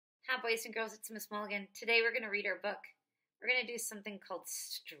Hi, boys and girls, it's Miss Mulligan. Today we're going to read our book. We're going to do something called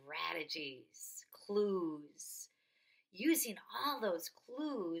strategies, clues, using all those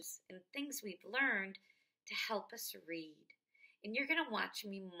clues and things we've learned to help us read. And you're going to watch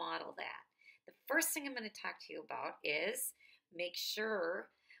me model that. The first thing I'm going to talk to you about is make sure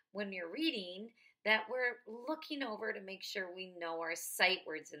when you're reading that we're looking over to make sure we know our sight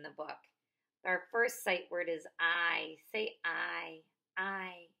words in the book. Our first sight word is I. Say I.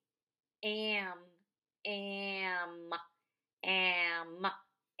 Am.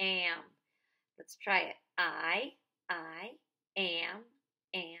 Let's try it. I, am,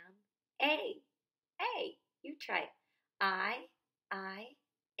 a. You try it. I,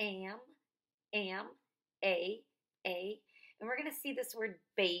 am, a. And we're going to see this word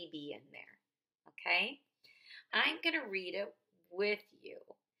baby in there. Okay? I'm going to read it with you.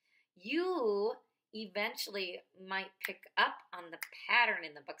 You eventually might pick up on the pattern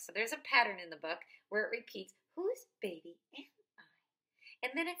in the book. So there's a pattern in the book where it repeats, whose baby am I?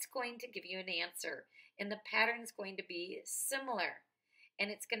 And then it's going to give you an answer. And the pattern's going to be similar.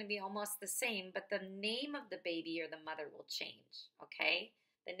 And it's going to be almost the same, but the name of the baby or the mother will change, okay?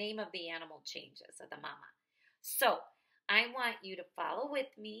 The name of the animal changes, of the mama. So I want you to follow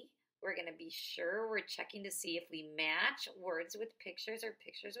with me. We're going to be sure we're checking to see if we match words with pictures or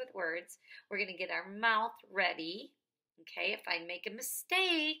pictures with words. We're going to get our mouth ready. Okay, if I make a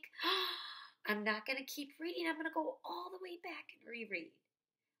mistake, I'm not going to keep reading. I'm going to go all the way back and reread.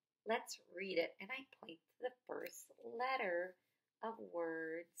 Let's read it. And I point to the first letter of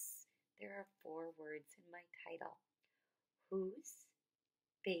words. There are 4 words in my title. Whose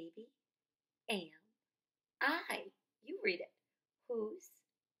baby am I? You read it. Whose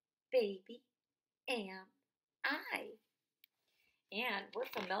baby am I? And we're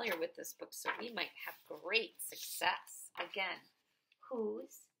familiar with this book, so we might have great success. Again,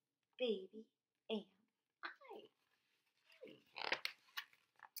 whose baby am I?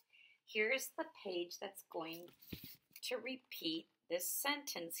 Here's the page that's going to repeat. This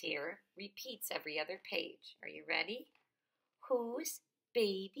sentence here repeats every other page. Are you ready? Whose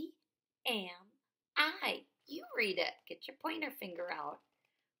baby am I? You read it. Get your pointer finger out.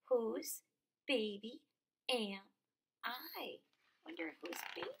 Whose baby am I? Wonder whose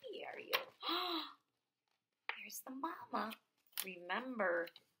baby are you? There's the mama. Remember,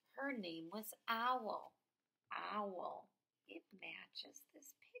 her name was Owl. Owl. It matches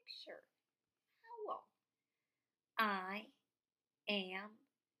this picture. Owl. I am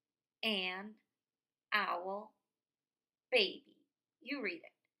an owl baby. You read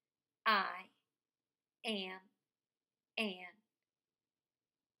it. I am an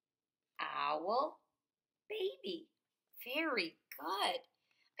owl baby. Very good.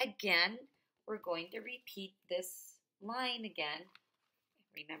 Again, we're going to repeat this line again.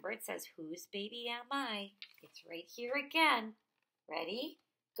 Remember, it says, whose baby am I? It's right here again. Ready?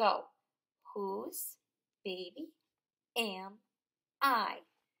 Go. Whose baby am I?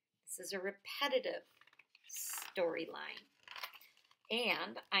 This is a repetitive storyline.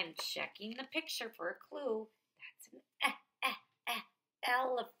 And I'm checking the picture for a clue. That's an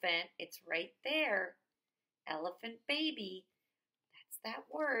elephant. It's right there. Elephant baby. That's that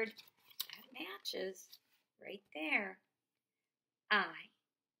word. That matches right there. I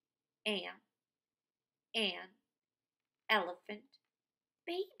am an elephant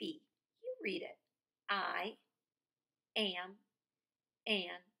baby. You read it. I am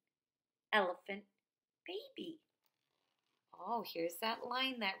an elephant baby. Oh, here's that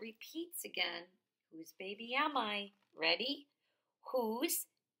line that repeats again. Whose baby am I? Ready? Whose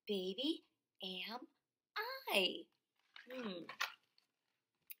baby am I?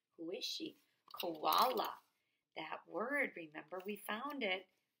 Who is she? Koala. That word, remember we found it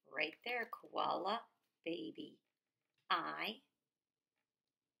right there. Koala baby. I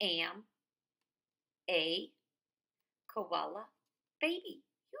am a koala baby.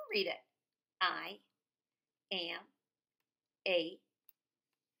 You read it. I am a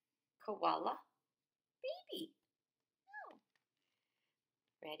koala baby. Oh.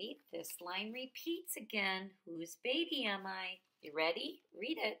 Ready? This line repeats again. Whose baby am I? You ready?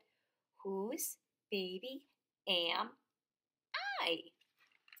 Read it. Whose baby am I?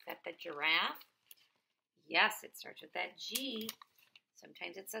 Is that the giraffe? Yes, it starts with that G.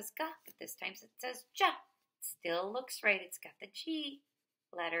 Sometimes it says G, but this time it says J. Still looks right. It's got the G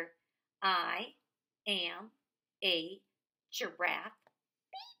letter. I am a giraffe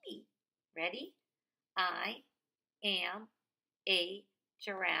baby. Ready? I am a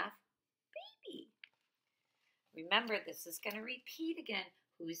giraffe baby. Remember, this is going to repeat again.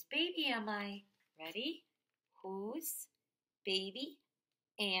 Whose baby am I? Ready? Whose baby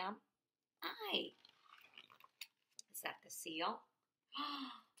am I? Is that the seal?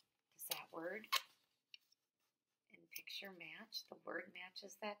 Does that word and picture match? The word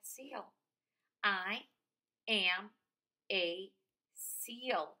matches that seal. I am a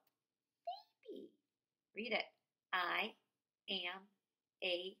seal. Baby. Read it. I am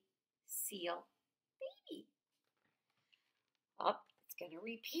a seal baby. Oh, it's going to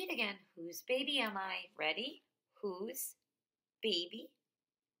repeat again. Whose baby am I? Ready? Whose baby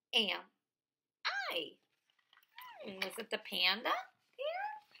am I? Was it the panda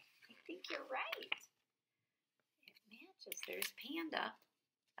there? I think you're right. It matches. There's panda.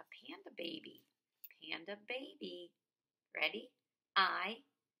 A panda baby. Panda baby. Ready? I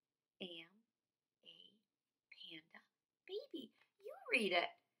am a panda baby. You read it.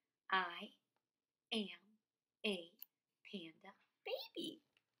 I am a panda baby.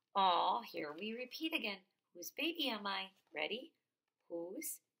 Oh, here we repeat again. Whose baby am I? Ready?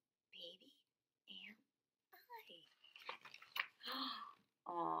 Whose baby am I?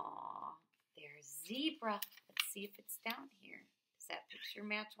 Oh, there's zebra. Let's see if it's down here. Does that picture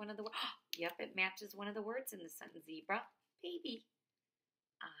match one of the words? Yep, it matches one of the words in the sentence. Zebra, baby.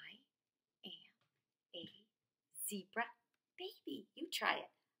 I am a zebra baby. You try it.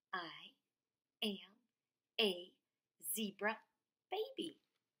 I am a zebra baby.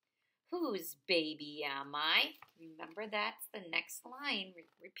 Whose baby am I? Remember, that's the next line.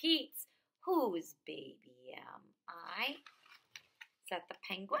 Repeats. Whose baby am I? Is that the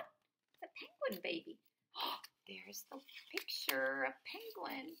penguin? The penguin baby. Oh, there's the picture of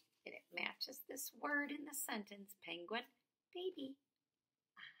penguin. And it matches this word in the sentence. Penguin baby.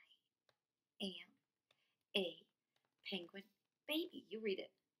 I am a penguin baby. You read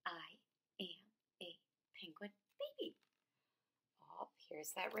it. I am a penguin baby. Oh,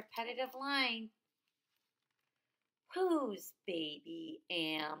 here's that repetitive line. Whose baby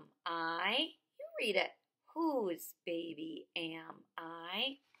am I? You read it. Whose baby am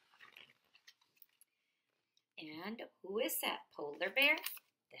I? And who is that? Polar bear?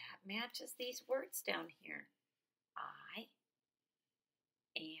 That matches these words down here. I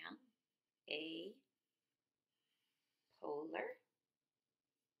am a polar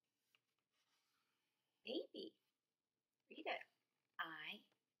baby. Read it. I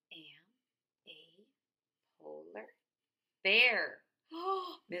am a polar bear.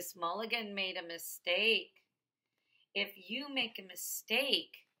 Oh, Miss Mulligan made a mistake. If you make a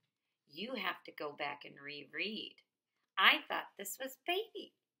mistake, you have to go back and reread. I thought this was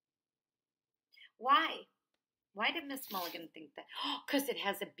baby. Why? Why did Miss Mulligan think that? Oh, because it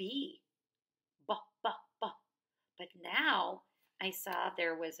has a B. Ba, ba, ba. But now I saw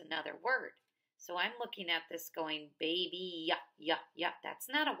there was another word. So I'm looking at this going, baby, yeah, yeah, yeah. That's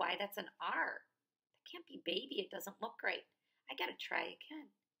not a Y, that's an R. That can't be baby. It doesn't look right. I got to try again.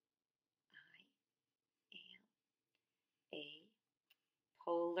 I am a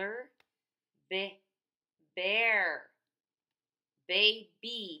polar bear.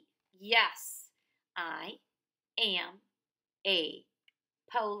 Baby. Yes, I am a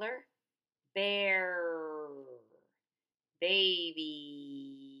polar bear.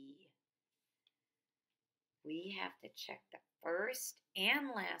 Baby. We have to check the first and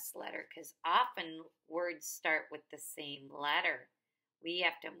last letter because often words start with the same letter. We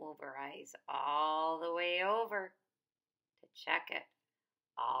have to move our eyes all the way over to check it.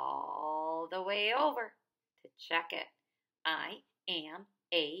 All the way over to check it. I am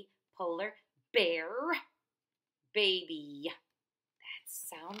a polar bear. Baby. That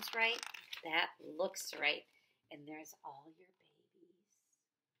sounds right. That looks right. And there's all your babies.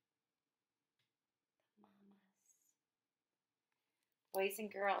 Mamas. Boys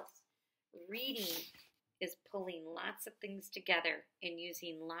and girls, reading is pulling lots of things together and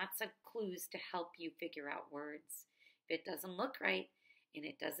using lots of clues to help you figure out words. If it doesn't look right and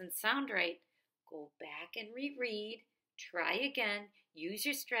it doesn't sound right, go back and reread, try again, use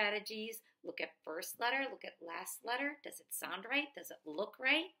your strategies, look at first letter, look at last letter. Does it sound right? Does it look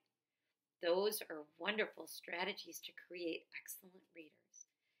right? Those are wonderful strategies to create excellent readers.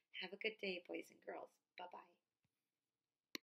 Have a good day, boys and girls. Bye-bye.